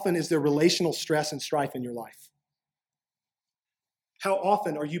 How often is there relational stress and strife in your life? How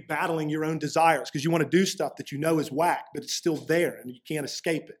often are you battling your own desires because you want to do stuff that you know is whack, but it's still there and you can't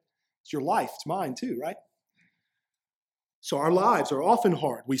escape it? It's your life. It's mine too, right? So our lives are often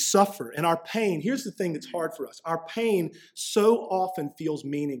hard. We suffer. And our pain, here's the thing that's hard for us. Our pain so often feels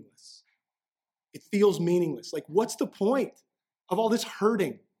meaningless. It feels meaningless. Like, what's the point of all this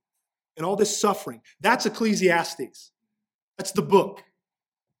hurting and all this suffering? That's Ecclesiastes. That's the book.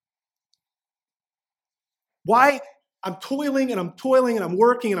 Why? I'm toiling and I'm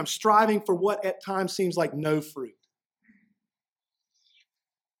working and I'm striving for what at times seems like no fruit.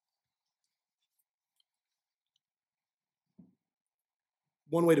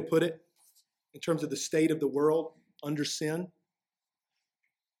 One way to put it, in terms of the state of the world under sin,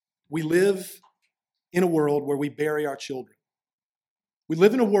 we live in a world where we bury our children. We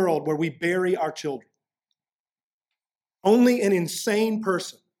live in a world where we bury our children. Only an insane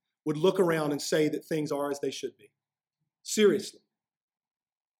person would look around and say that things are as they should be. Seriously.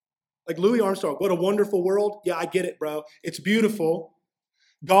 Like Louis Armstrong, what a wonderful world. Yeah, I get it, bro. It's beautiful.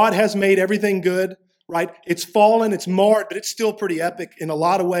 God has made everything good, right? It's fallen, it's marred, but it's still pretty epic in a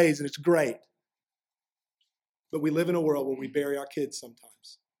lot of ways, and it's great. But we live in a world where we bury our kids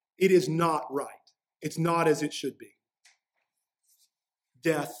sometimes. It is not right. It's not as it should be.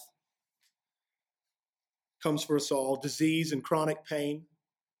 Death comes for us all, disease and chronic pain,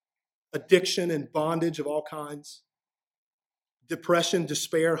 addiction and bondage of all kinds, depression,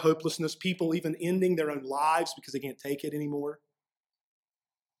 despair, hopelessness, people even ending their own lives because they can't take it anymore.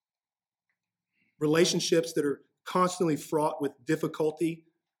 Relationships that are constantly fraught with difficulty,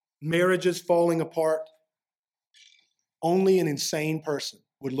 marriages falling apart. Only an insane person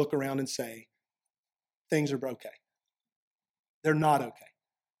would look around and say, things are okay. They're not okay.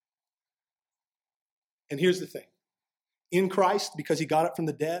 And here's the thing. In Christ, because he got up from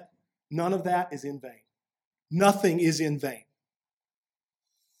the dead, none of that is in vain. Nothing is in vain.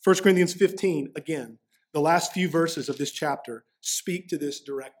 1 Corinthians 15, again, the last few verses of this chapter speak to this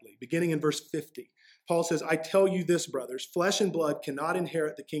directly. Beginning in verse 50, Paul says, I tell you this, brothers, flesh and blood cannot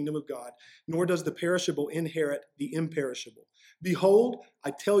inherit the kingdom of God, nor does the perishable inherit the imperishable. Behold,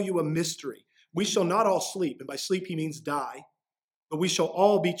 I tell you a mystery. We shall not all sleep, and by sleep he means die, but we shall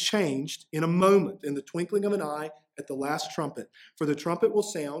all be changed in a moment, in the twinkling of an eye, at the last trumpet. For the trumpet will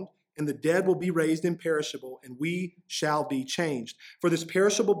sound, and the dead will be raised imperishable, and we shall be changed. For this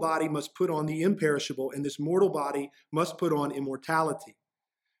perishable body must put on the imperishable, and this mortal body must put on immortality.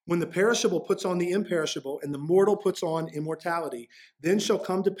 When the perishable puts on the imperishable, and the mortal puts on immortality, then shall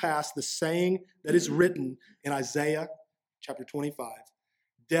come to pass the saying that is written in Isaiah chapter 25.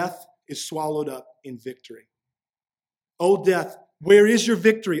 Death is swallowed up in victory. O death, where is your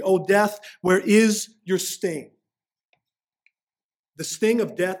victory? O death, where is your sting? The sting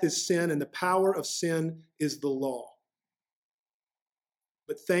of death is sin, and the power of sin is the law.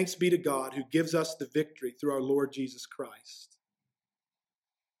 But thanks be to God who gives us the victory through our Lord Jesus Christ.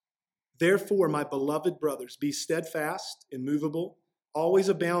 Therefore, my beloved brothers, be steadfast, immovable, always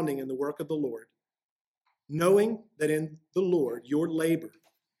abounding in the work of the Lord, knowing that in the Lord your labor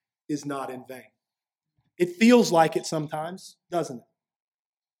is not in vain. It feels like it sometimes, doesn't it?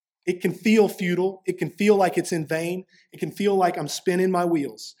 It can feel futile. It can feel like it's in vain. It can feel like I'm spinning my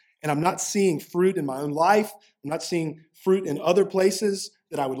wheels and I'm not seeing fruit in my own life. I'm not seeing fruit in other places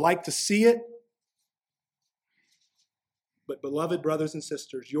that I would like to see it. But beloved brothers and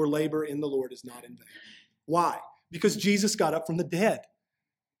sisters, your labor in the Lord is not in vain. Why? Because Jesus got up from the dead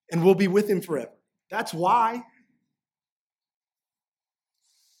and we'll be with him forever. That's why.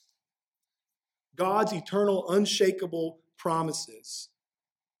 God's eternal, unshakable promises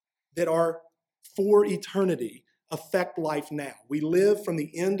that are for eternity affect life now. We live from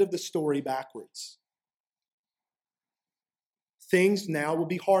the end of the story backwards. Things now will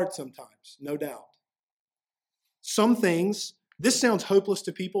be hard sometimes, no doubt. Some things, this sounds hopeless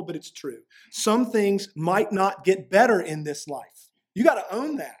to people, but it's true. Some things might not get better in this life. You got to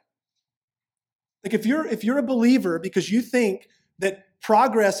own that. Like if you're a believer because you think that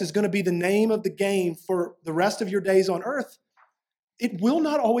progress is going to be the name of the game for the rest of your days on earth, it will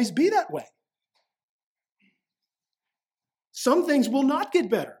not always be that way. Some things will not get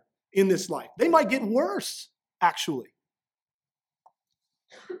better in this life. They might get worse, actually.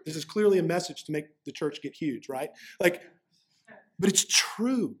 This is clearly a message to make the church get huge, right? But it's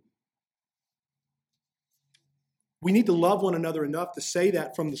true. We need to love one another enough to say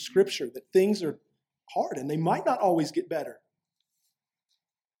that from the scripture, that things are hard and they might not always get better.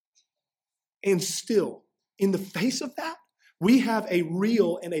 And still, in the face of that, we have a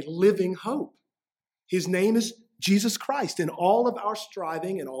real and a living hope. His name is Jesus Christ. In all of our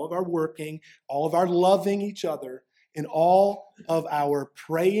striving and all of our working, all of our loving each other, in all of our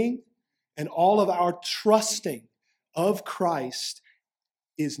praying and all of our trusting of Christ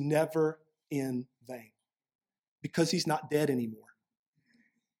is never in vain because he's not dead anymore.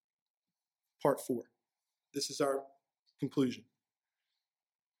 Part 4. This is our conclusion.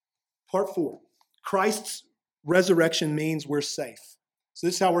 Part 4. Christ's resurrection means we're safe. So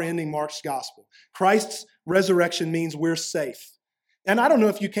this is how we're ending Mark's gospel. Christ's resurrection means we're safe. And I don't know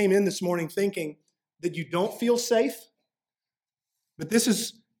if you came in this morning thinking that you don't feel safe, but this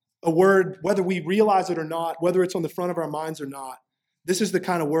is a word, whether we realize it or not, whether it's on the front of our minds or not, this is the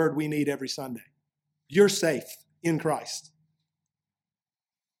kind of word we need every Sunday. You're safe in Christ.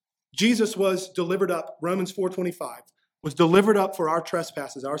 Jesus was delivered up, Romans 4:25, was delivered up for our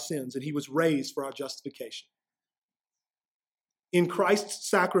trespasses, our sins, and he was raised for our justification. In Christ's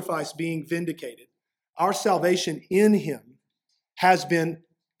sacrifice being vindicated, our salvation in him has been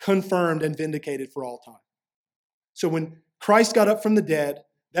confirmed and vindicated for all time. So when Christ got up from the dead,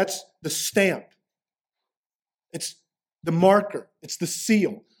 that's the stamp. It's the marker. It's the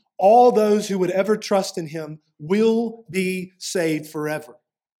seal. All those who would ever trust in him will be saved forever.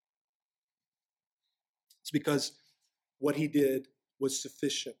 It's because what he did was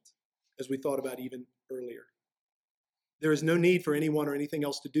sufficient, as we thought about even earlier. There is no need for anyone or anything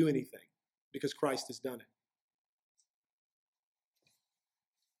else to do anything because Christ has done it.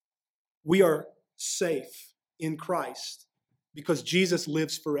 We are safe in Christ because Jesus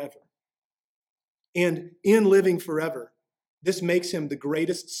lives forever. And in living forever, this makes him the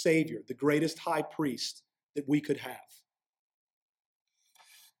greatest Savior, the greatest high priest that we could have.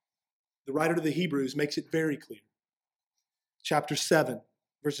 The writer to the Hebrews makes it very clear. Chapter 7,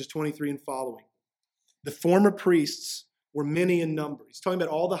 verses 23 and following. The former priests were many in number. He's talking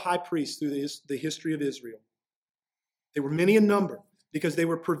about all the high priests through the history of Israel. They were many in number because they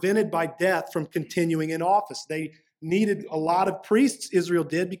were prevented by death from continuing in office. They needed a lot of priests, Israel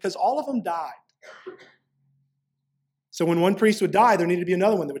did, because all of them died. So when one priest would die, there needed to be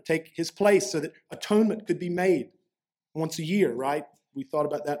another one that would take his place so that atonement could be made once a year, right? We thought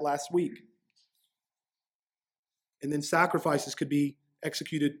about that last week. And then sacrifices could be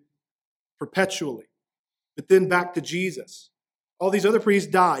executed perpetually. But then back to Jesus. All these other priests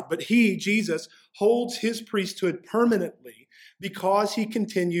died, but he, Jesus, holds his priesthood permanently because he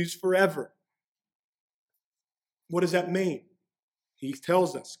continues forever. What does that mean? He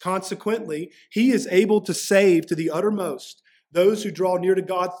tells us, consequently, he is able to save to the uttermost those who draw near to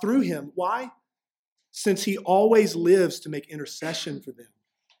God through him. Why? Since he always lives to make intercession for them.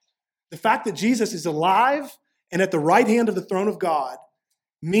 The fact that Jesus is alive and at the right hand of the throne of God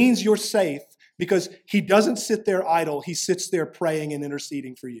means you're safe because he doesn't sit there idle. He sits there praying and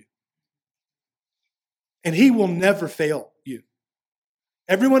interceding for you. And he will never fail you.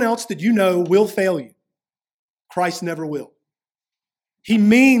 Everyone else that you know will fail you. Christ never will. He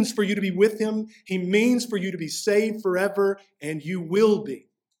means for you to be with him. He means for you to be saved forever, and you will be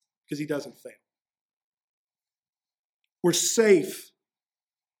because he doesn't fail. We're safe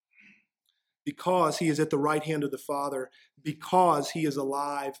because he is at the right hand of the Father, because he is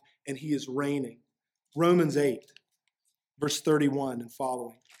alive and he is reigning. Romans 8, verse 31 and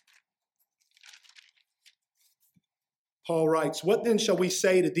following. Paul writes, what then shall we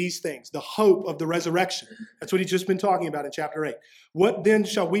say to these things? The hope of the resurrection. That's what he's just been talking about in chapter 8. What then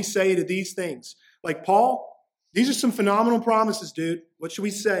shall we say to these things? Like Paul, these are some phenomenal promises, dude. What should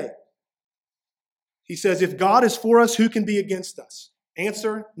we say? He says, if God is for us, who can be against us?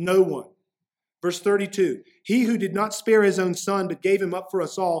 Answer, no one. Verse 32, he who did not spare his own son, but gave him up for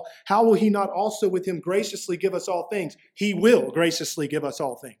us all, how will he not also with him graciously give us all things? He will graciously give us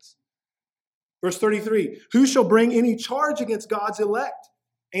all things. Verse 33, who shall bring any charge against God's elect?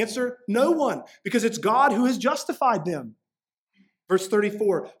 Answer, no one, because it's God who has justified them. Verse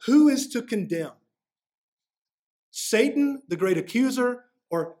 34, who is to condemn? Satan, the great accuser,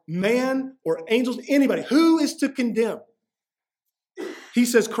 or man, or angels, anybody. Who is to condemn? He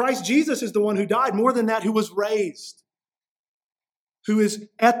says Christ Jesus is the one who died. More than that, who was raised, who is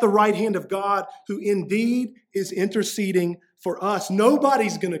at the right hand of God, who indeed is interceding for us.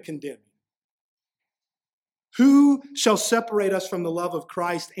 Nobody's going to condemn you. Who shall separate us from the love of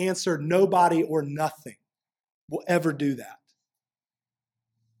Christ? Answer, nobody or nothing will ever do that.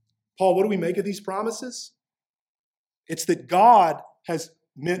 Paul, what do we make of these promises? It's that God has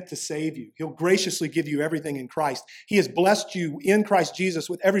meant to save you. He'll graciously give you everything in Christ. He has blessed you in Christ Jesus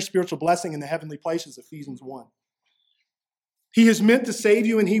with every spiritual blessing in the heavenly places, Ephesians 1. He is meant to save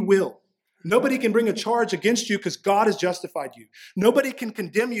you, and he will. Nobody can bring a charge against you because God has justified you. Nobody can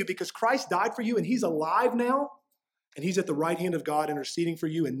condemn you because Christ died for you, and he's alive now, and he's at the right hand of God interceding for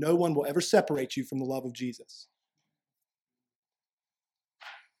you, and no one will ever separate you from the love of Jesus.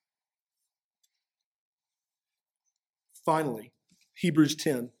 Finally, Hebrews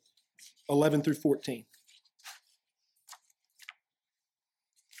 10, 11 through 14.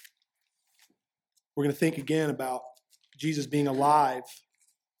 We're going to think again about Jesus being alive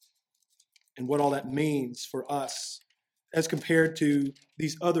and what all that means for us as compared to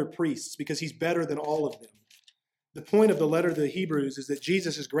these other priests, because he's better than all of them. The point of the letter to the Hebrews is that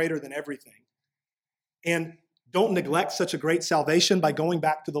Jesus is greater than everything. And don't neglect such a great salvation by going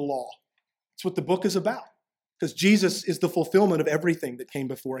back to the law. That's what the book is about, because Jesus is the fulfillment of everything that came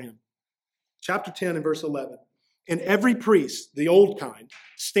before him. Chapter 10 and verse 11. And every priest, the old kind,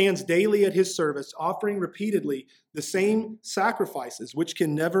 stands daily at his service, offering repeatedly the same sacrifices, which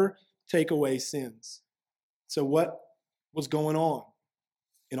can never take away sins. So what was going on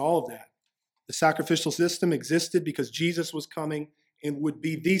in all of that? The sacrificial system existed because Jesus was coming and would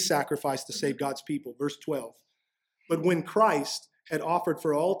be the sacrifice to save God's people. Verse 12. But when Christ had offered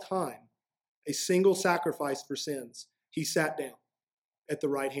for all time a single sacrifice for sins, he sat down at the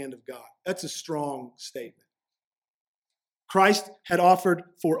right hand of God. That's a strong statement. Christ had offered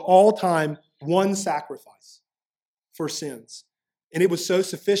for all time one sacrifice for sins. And it was so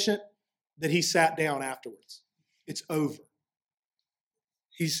sufficient that he sat down afterwards. It's over.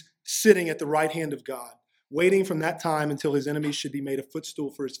 He's sitting at the right hand of God, waiting from that time until his enemies should be made a footstool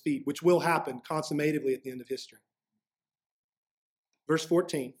for his feet, which will happen consummatively at the end of history. Verse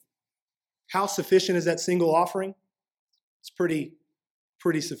 14. How sufficient is that single offering? It's pretty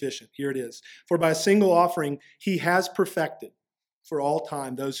sufficient. Here it is. For by a single offering, he has perfected for all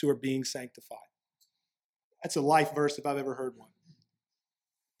time those who are being sanctified. That's a life verse if I've ever heard one.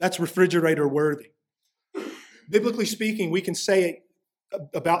 That's refrigerator worthy. Biblically speaking, we can say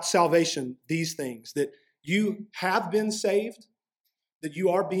about salvation these things: that you have been saved, that you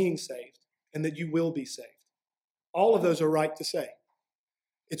are being saved, and that you will be saved. All of those are right to say.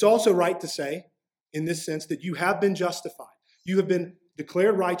 It's also right to say, in this sense, that you have been justified. You have been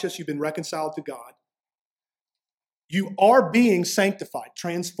declared righteous. You've been reconciled to God. You are being sanctified,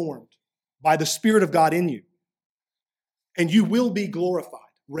 transformed by the Spirit of God in you. And you will be glorified,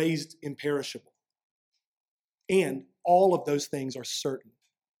 raised imperishable. And all of those things are certain.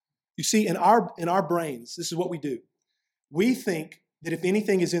 You see, in our brains, this is what we do. We think that if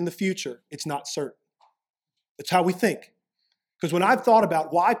anything is in the future, it's not certain. That's how we think. Because when I've thought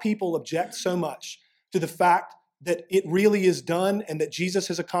about why people object so much to the fact that it really is done and that Jesus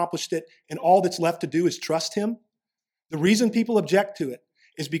has accomplished it and all that's left to do is trust him, the reason people object to it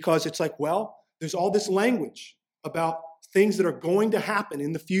is because it's like, well, there's all this language about things that are going to happen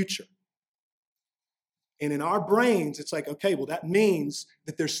in the future. And in our brains, it's like, okay, well, that means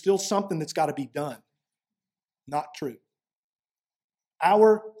that there's still something that's got to be done. Not true.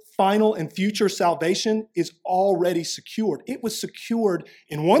 Our final and future salvation is already secured. It was secured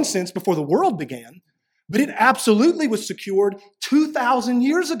in one sense before the world began, but it absolutely was secured 2,000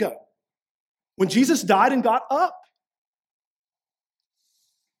 years ago when Jesus died and got up.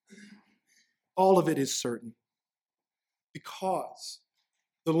 All of it is certain because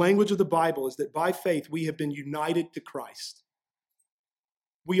the language of the Bible is that by faith we have been united to Christ.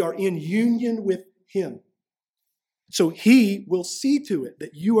 We are in union with him. So he will see to it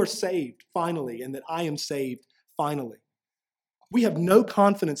that you are saved finally and that I am saved finally. We have no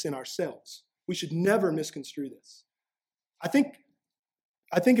confidence in ourselves. We should never misconstrue this. I think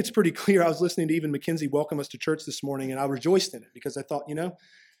it's pretty clear. I was listening to even Mackenzie welcome us to church this morning, and I rejoiced in it because I thought,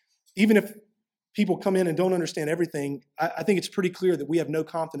 even if people come in and don't understand everything, I think it's pretty clear that we have no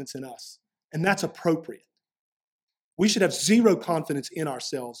confidence in us, and that's appropriate. We should have zero confidence in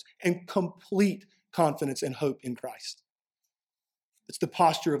ourselves and complete confidence and hope in Christ. It's the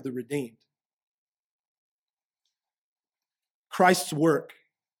posture of the redeemed. Christ's work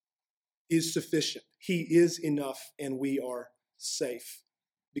is sufficient. He is enough, and we are safe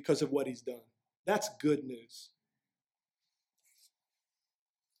because of what he's done. That's good news.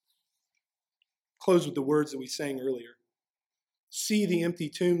 Close with the words that we sang earlier. See the empty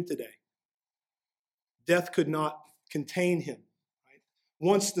tomb today. Death could not contain him. Right?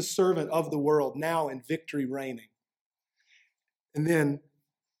 Once the servant of the world, now in victory reigning. And then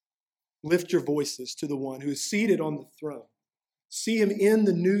lift your voices to the one who is seated on the throne. See him in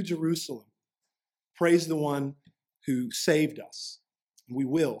the new Jerusalem. Praise the one who saved us And we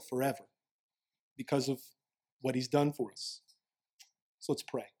will forever because of what he's done for us. So let's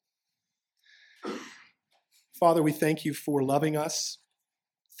pray. Father, we thank you for loving us.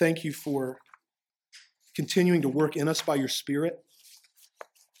 Thank you for continuing to work in us by your Spirit.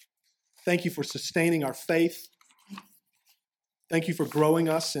 Thank you for sustaining our faith. Thank you for growing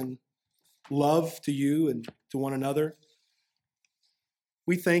us in love to you and to one another.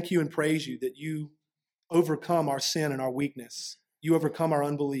 We thank you and praise you that you overcome our sin and our weakness. You overcome our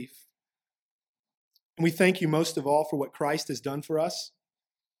unbelief. And we thank you most of all for what Christ has done for us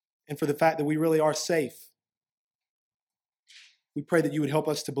and for the fact that we really are safe. We pray that you would help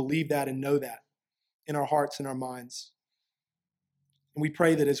us to believe that and know that in our hearts and our minds. And we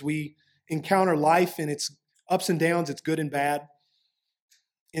pray that as we encounter life in its ups and downs, its good and bad,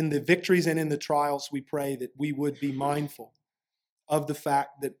 in the victories and in the trials, we pray that we would be mindful of the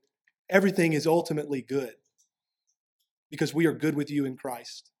fact that everything is ultimately good because we are good with you in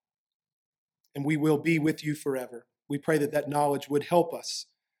Christ. And we will be with you forever. We pray that that knowledge would help us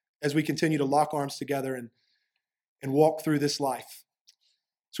as we continue to lock arms together and walk through this life.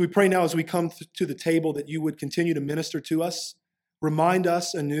 So we pray now as we come to the table that you would continue to minister to us, remind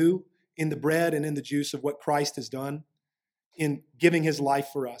us anew in the bread and in the juice of what Christ has done in giving his life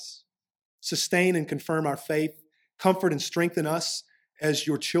for us. Sustain and confirm our faith, comfort and strengthen us as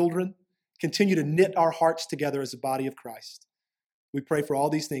your children. Continue to knit our hearts together as the body of Christ. We pray for all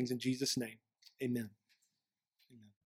these things in Jesus' name. Amen.